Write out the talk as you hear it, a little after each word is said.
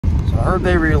heard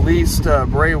they released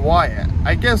Bray Wyatt.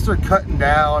 I guess they're cutting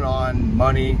down on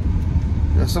money.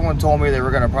 Someone told me they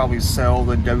were going to probably sell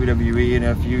the WWE in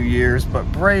a few years, but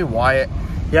Bray Wyatt,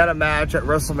 he had a match at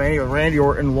WrestleMania with Randy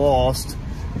Orton, lost.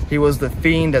 He was the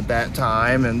Fiend at that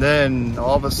time, and then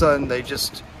all of a sudden they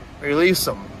just release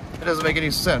him. It doesn't make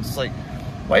any sense. It's like,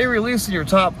 why are you releasing your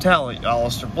top talent?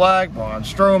 Aleister Black, Braun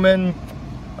Strowman,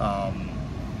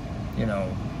 you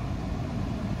know,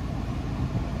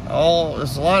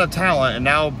 there's a lot of talent, and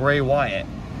now Bray Wyatt.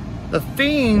 The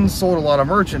Fiend sold a lot of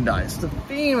merchandise. The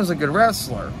Fiend was a good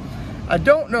wrestler. I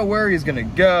don't know where he's going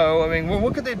to go. I mean,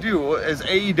 what could they do? Is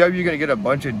AEW going to get a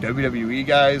bunch of WWE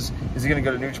guys? Is he going to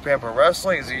go to New Japan Pro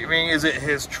Wrestling? Is it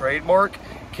his trademark?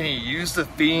 Can he use the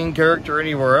Fiend character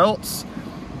anywhere else?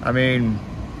 I mean,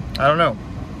 I don't know.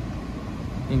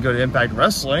 He can go to Impact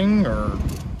Wrestling or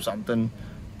something.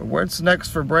 But what's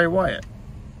next for Bray Wyatt?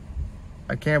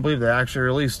 I can't believe they actually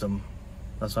released him.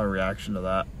 That's my reaction to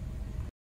that.